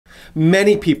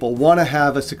Many people want to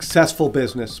have a successful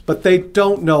business, but they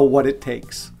don't know what it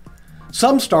takes.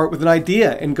 Some start with an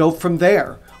idea and go from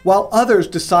there, while others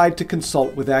decide to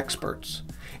consult with experts.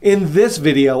 In this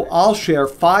video, I'll share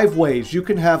 5 ways you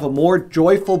can have a more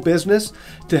joyful business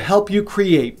to help you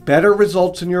create better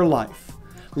results in your life.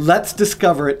 Let's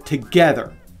discover it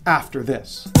together after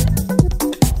this.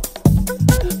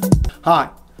 Hi,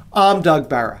 I'm Doug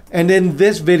Barra, and in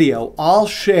this video, I'll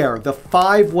share the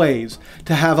 5 ways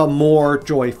to have a more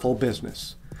joyful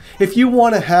business. If you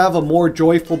want to have a more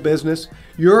joyful business,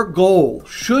 your goal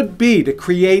should be to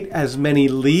create as many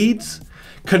leads,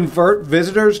 convert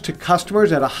visitors to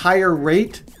customers at a higher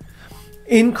rate,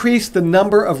 increase the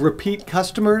number of repeat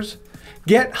customers,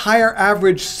 get higher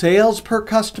average sales per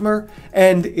customer,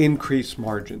 and increase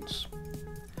margins.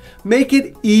 Make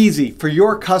it easy for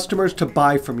your customers to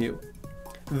buy from you.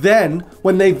 Then,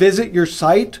 when they visit your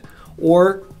site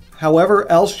or however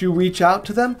else you reach out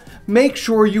to them, make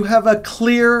sure you have a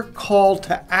clear call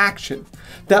to action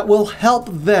that will help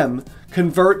them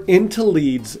convert into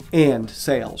leads and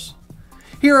sales.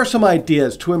 Here are some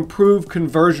ideas to improve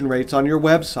conversion rates on your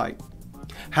website.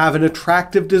 Have an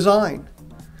attractive design.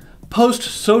 Post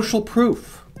social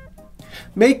proof.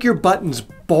 Make your buttons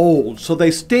bold so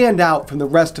they stand out from the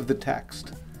rest of the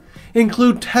text.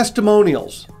 Include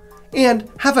testimonials and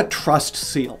have a trust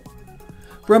seal.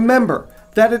 Remember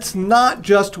that it's not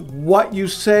just what you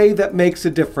say that makes a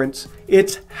difference,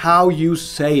 it's how you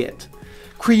say it.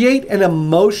 Create an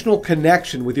emotional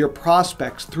connection with your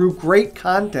prospects through great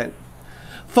content.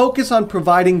 Focus on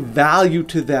providing value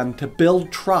to them to build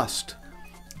trust.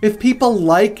 If people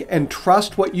like and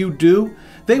trust what you do,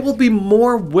 they will be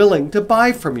more willing to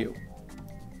buy from you.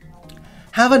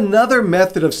 Have another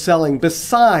method of selling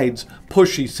besides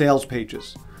pushy sales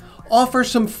pages. Offer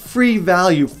some free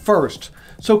value first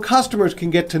so customers can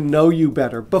get to know you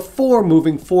better before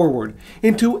moving forward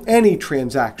into any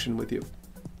transaction with you.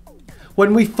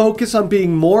 When we focus on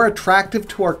being more attractive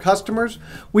to our customers,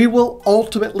 we will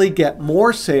ultimately get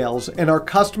more sales and our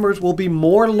customers will be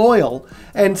more loyal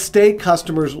and stay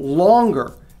customers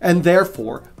longer and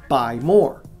therefore buy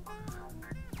more.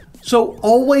 So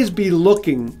always be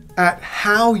looking at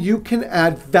how you can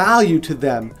add value to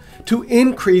them to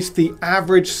increase the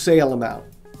average sale amount.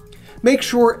 Make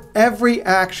sure every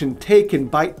action taken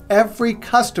by every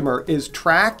customer is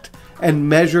tracked and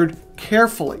measured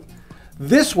carefully.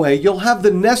 This way, you'll have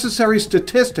the necessary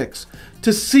statistics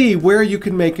to see where you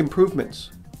can make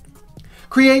improvements.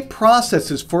 Create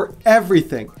processes for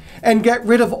everything and get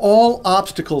rid of all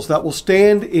obstacles that will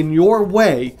stand in your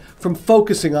way from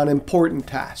focusing on important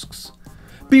tasks.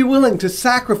 Be willing to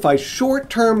sacrifice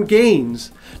short-term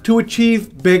gains to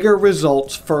achieve bigger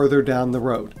results further down the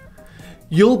road.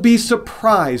 You'll be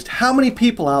surprised how many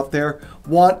people out there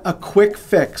want a quick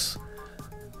fix,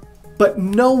 but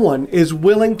no one is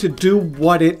willing to do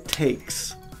what it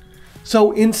takes.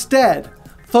 So instead,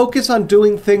 focus on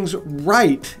doing things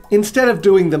right instead of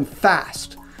doing them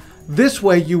fast. This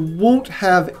way you won't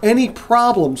have any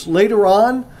problems later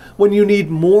on when you need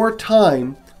more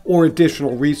time or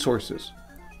additional resources.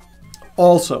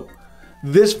 Also,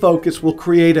 this focus will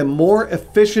create a more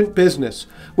efficient business,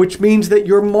 which means that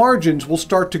your margins will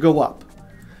start to go up.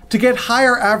 To get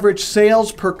higher average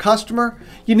sales per customer,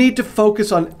 you need to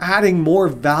focus on adding more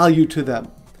value to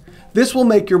them. This will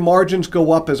make your margins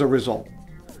go up as a result.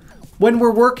 When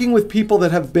we're working with people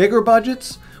that have bigger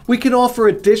budgets, we can offer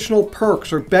additional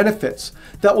perks or benefits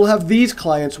that will have these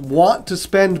clients want to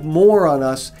spend more on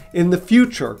us in the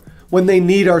future when they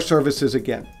need our services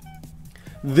again.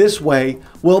 This way,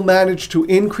 we'll manage to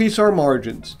increase our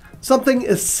margins, something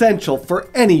essential for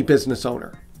any business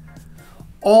owner.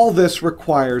 All this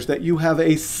requires that you have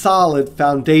a solid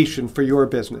foundation for your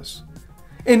business.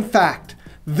 In fact,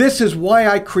 this is why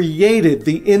I created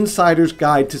the Insider's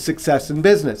Guide to Success in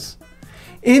Business.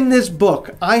 In this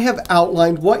book, I have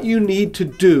outlined what you need to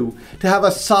do to have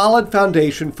a solid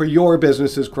foundation for your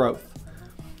business's growth.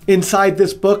 Inside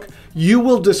this book, you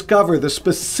will discover the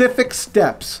specific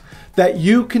steps that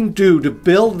you can do to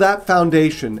build that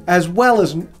foundation, as well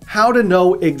as how to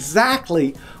know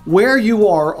exactly where you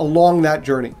are along that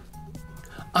journey.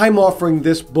 I'm offering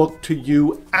this book to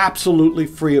you absolutely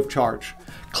free of charge.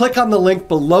 Click on the link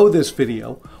below this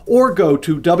video or go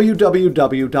to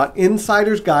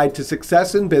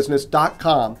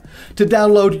www.insidersguidetosuccessinbusiness.com to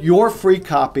download your free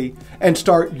copy and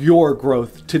start your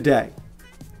growth today.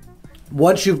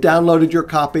 Once you've downloaded your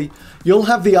copy, you'll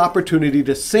have the opportunity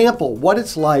to sample what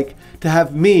it's like to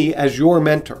have me as your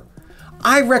mentor.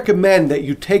 I recommend that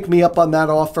you take me up on that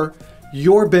offer.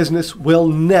 Your business will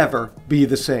never be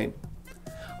the same.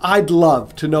 I'd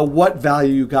love to know what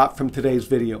value you got from today's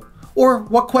video. or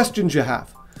what questions you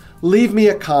have. Leave me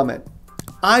a comment.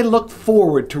 I look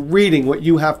forward to reading what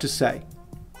you have to say.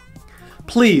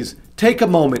 Please take a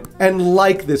moment and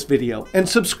like this video and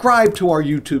subscribe to our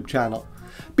YouTube channel.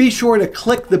 Be sure to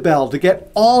click the bell to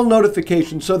get all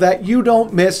notifications so that you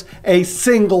don't miss a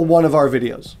single one of our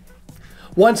videos.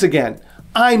 Once again,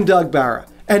 I'm Doug Barra,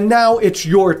 and now it's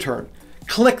your turn.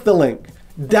 Click the link,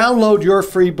 download your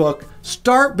free book,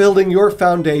 start building your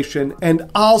foundation, and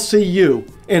I'll see you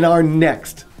in our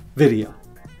next video.